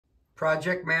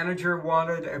Project manager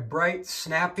wanted a bright,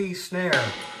 snappy snare.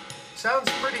 Sounds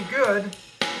pretty good.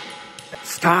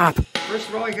 Stop! First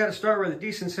of all, you got to start with a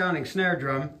decent sounding snare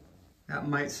drum. That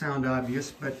might sound obvious,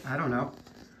 but I don't know.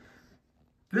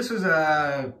 This is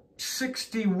a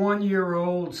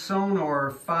 61-year-old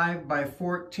Sonor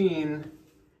 5x14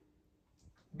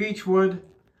 beechwood,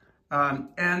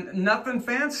 and nothing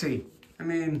fancy. I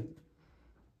mean,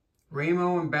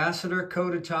 Remo Ambassador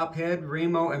coated top head,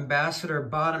 Remo Ambassador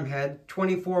bottom head,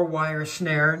 24-wire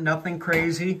snare, nothing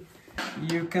crazy.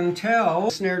 You can tell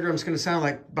the snare drum's going to sound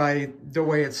like by the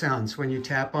way it sounds when you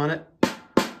tap on it.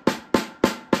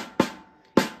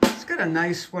 It's got a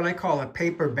nice, what I call a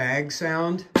paper bag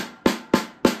sound.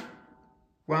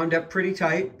 Wound up pretty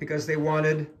tight because they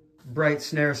wanted bright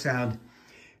snare sound.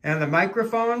 And the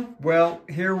microphone, well,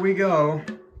 here we go.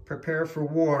 Prepare for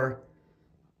war.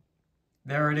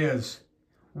 There it is.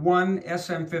 One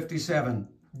SM57.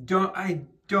 I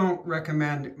don't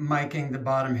recommend miking the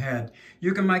bottom head.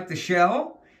 You can mic the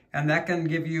shell, and that can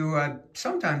give you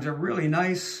sometimes a really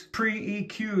nice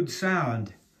pre-EQ'd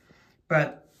sound.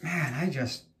 But man, I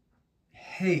just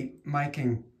hate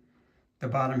miking the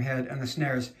bottom head and the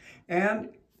snares. And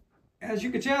as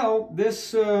you can tell,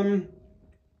 this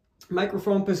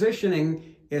microphone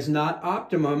positioning is not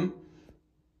optimum.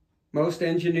 Most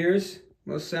engineers,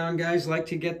 most sound guys like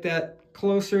to get that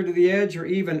closer to the edge or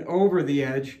even over the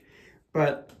edge.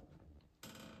 But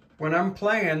when I'm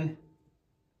playing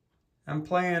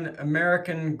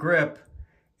American grip,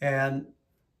 and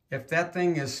if that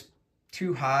thing is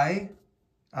too high,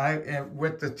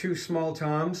 with the two small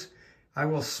toms, I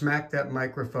will smack that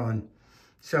microphone.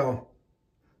 So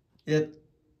it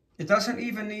doesn't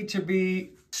even need to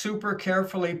be super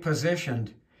carefully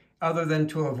positioned other than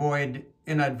to avoid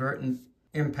inadvertent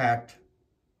impact.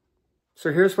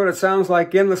 So here's what it sounds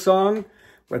like in the song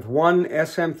with one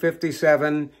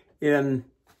SM57 in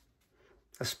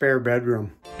a spare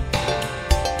bedroom.